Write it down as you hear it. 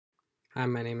Hi,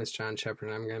 my name is John Shepard,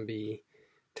 and I'm going to be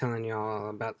telling you all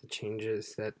about the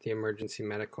changes that the emergency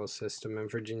medical system in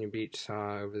Virginia Beach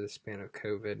saw over the span of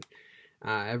COVID.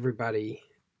 Everybody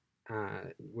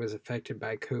was affected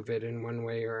by COVID in one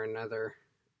way or another.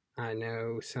 I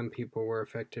know some people were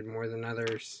affected more than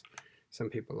others. Some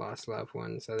people lost loved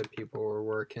ones. Other people were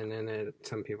working in it.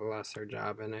 Some people lost their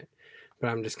job in it. But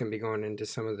I'm just going to be going into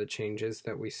some of the changes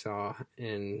that we saw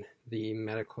in the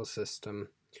medical system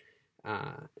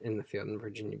in the field in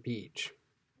Virginia Beach.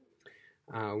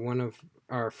 One of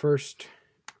our first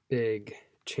big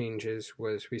changes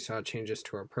was we saw changes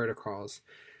to our protocols,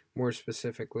 more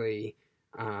specifically,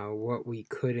 what we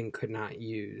could and could not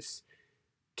use.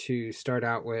 To start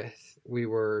out with, we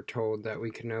were told that we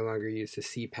could no longer use the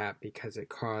CPAP because it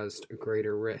caused a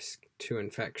greater risk to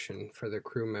infection for the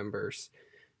crew members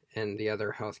and the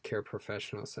other healthcare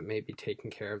professionals that may be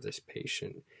taking care of this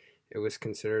patient. It was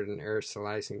considered an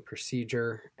aerosolizing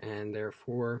procedure, and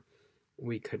therefore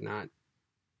we could not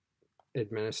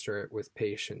administer it with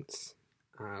patients.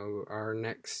 Our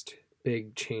next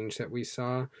big change that we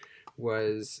saw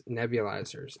was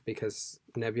nebulizers, because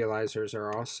nebulizers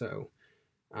are also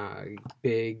a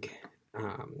big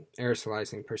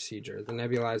aerosolizing procedure. The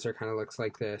nebulizer kind of looks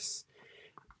like this.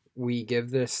 We give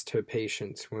this to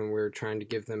patients when we're trying to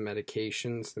give them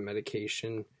medications. The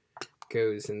medication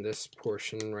goes in this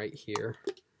portion right here.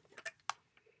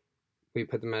 We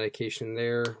put the medication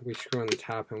there, we screw on the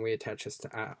top, and we attach this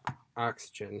to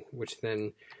oxygen, which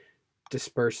then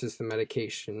disperses the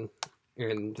medication,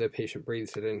 and the patient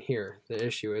breathes it in here. The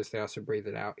issue is they also breathe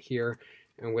it out here,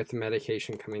 and with the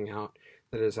medication coming out,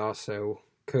 that is also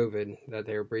COVID that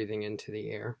they're breathing into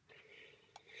the air.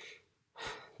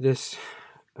 This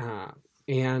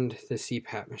and the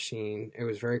CPAP machine, it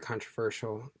was very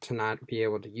controversial to not be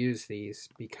able to use these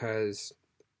because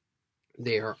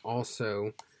they are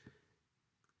also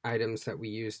items that we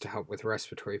use to help with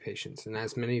respiratory patients. And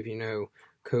as many of you know,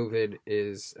 COVID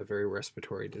is a very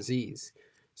respiratory disease.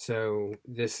 So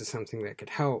this is something that could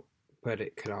help, but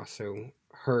it could also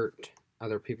hurt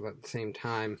other people at the same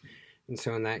time. And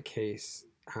so in that case,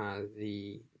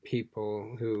 the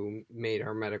people who made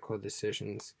our medical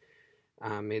decisions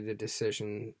made the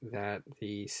decision that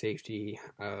the safety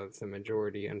of the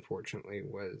majority, unfortunately,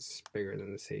 was bigger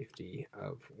than the safety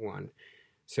of one.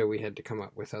 So we had to come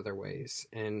up with other ways.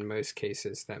 In most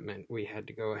cases, that meant we had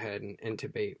to go ahead and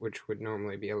intubate, which would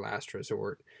normally be a last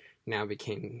resort, now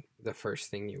became the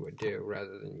first thing you would do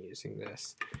rather than using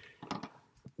this.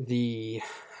 The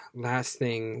last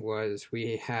thing was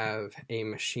we have a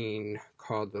machine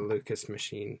called the Lucas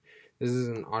machine. This is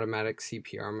an automatic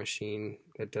CPR machine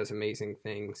that does amazing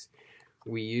things.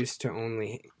 We used to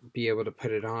only be able to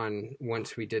put it on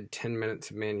once we did 10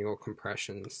 minutes of manual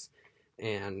compressions,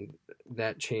 and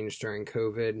that changed during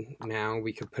COVID. Now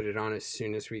we could put it on as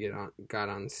soon as we got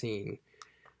on scene.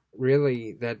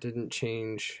 Really, that didn't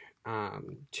change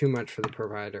too much for the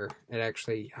provider. It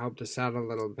actually helped us out a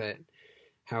little bit.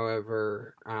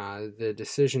 However, the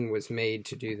decision was made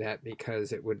to do that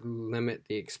because it would limit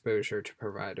the exposure to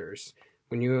providers.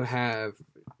 When you have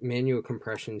manual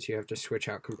compressions, you have to switch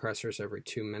out compressors every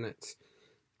 2 minutes.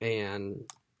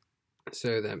 And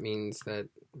so that means that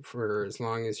for as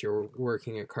long as you're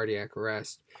working at cardiac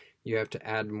arrest, you have to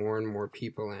add more and more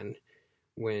people in.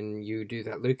 When you do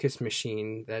that Lucas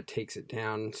machine, that takes it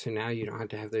down. So now you don't have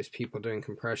to have those people doing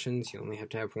compressions. You only have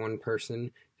to have one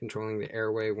person controlling the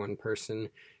airway, one person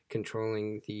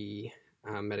controlling the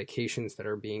medications that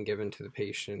are being given to the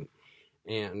patient,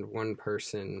 and one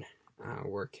person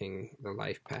working the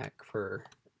life pack for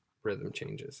rhythm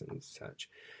changes and such.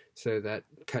 So that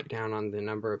cut down on the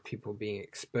number of people being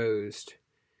exposed,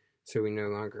 so we no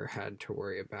longer had to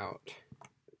worry about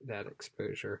that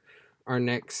exposure. Our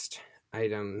next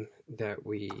item that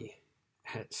we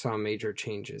saw major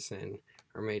changes in,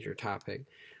 our major topic,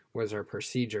 was our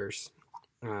procedures.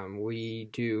 We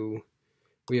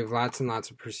have lots and lots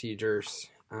of procedures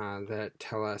that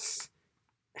tell us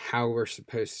how we're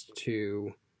supposed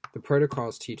to. The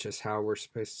protocols teach us how we're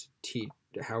supposed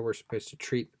to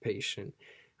treat the patient.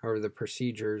 However, the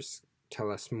procedures tell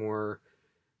us more,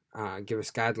 give us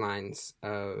guidelines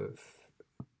of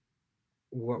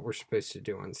what we're supposed to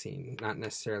do on scene, not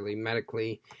necessarily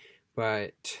medically,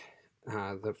 but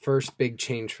the first big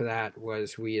change for that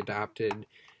was we adopted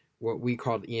what we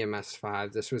called EMS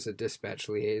 5. This was a dispatch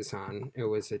liaison. It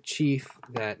was a chief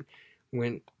that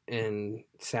went and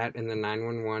sat in the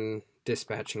 911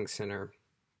 dispatching center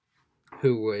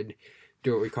who would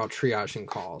do what we call triaging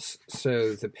calls.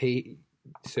 So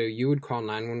you would call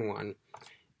 911,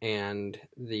 and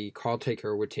the call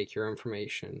taker would take your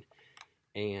information,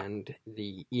 and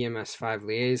the EMS 5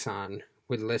 liaison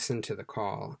would listen to the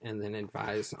call and then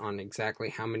advise on exactly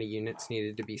how many units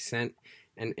needed to be sent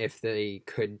and if they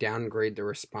could downgrade the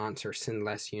response or send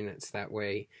less units. That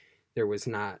way there was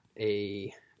not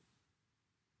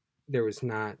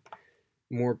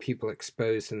more people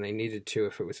exposed than they needed to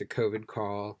if it was a COVID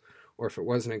call, or if it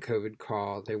wasn't a COVID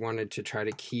call. They wanted to try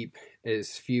to keep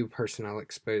as few personnel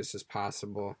exposed as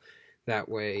possible. That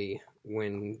way,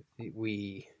 when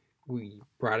we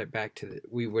brought it back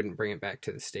we wouldn't bring it back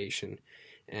to the station.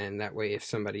 And that way, if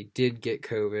somebody did get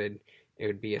COVID, it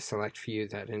would be a select few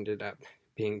that ended up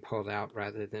being pulled out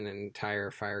rather than an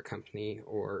entire fire company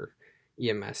or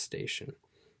EMS station.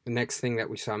 The next thing that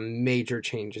we saw major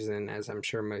changes in, as I'm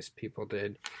sure most people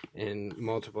did in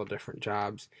multiple different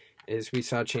jobs, is we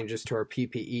saw changes to our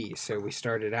PPE. So we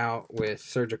started out with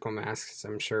surgical masks,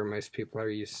 I'm sure most people are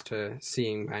used to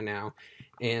seeing by now,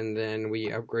 and then we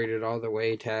upgraded all the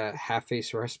way to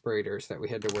half-face respirators that we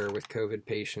had to wear with COVID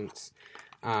patients.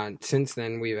 Since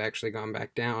then, we've actually gone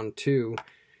back down to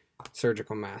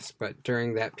surgical masks, but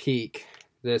during that peak,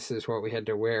 this is what we had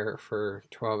to wear for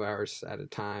 12 hours at a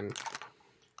time.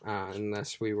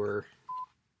 Unless we were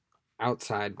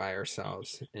outside by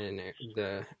ourselves in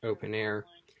the open air.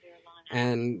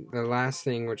 And the last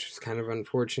thing, which was kind of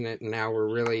unfortunate, and now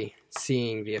we're really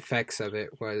seeing the effects of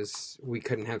it, was we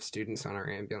couldn't have students on our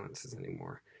ambulances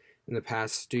anymore. In the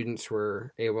past, students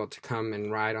were able to come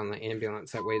and ride on the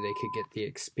ambulance. That way they could get the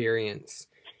experience.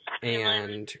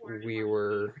 And we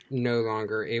were no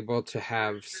longer able to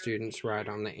have students ride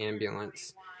on the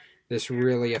ambulance. This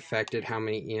really affected how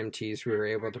many EMTs we were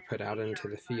able to put out into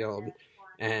the field,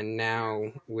 and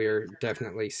now we're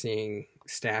definitely seeing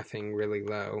staffing really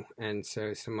low, and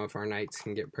so some of our nights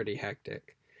can get pretty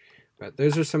hectic. But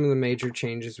those are some of the major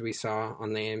changes we saw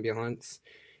on the ambulance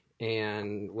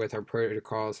and with our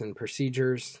protocols and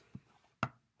procedures.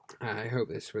 I hope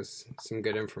this was some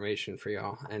good information for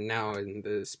y'all. And now in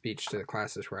the speech to the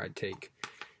classes where I'd take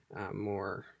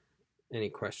any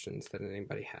questions that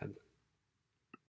anybody had.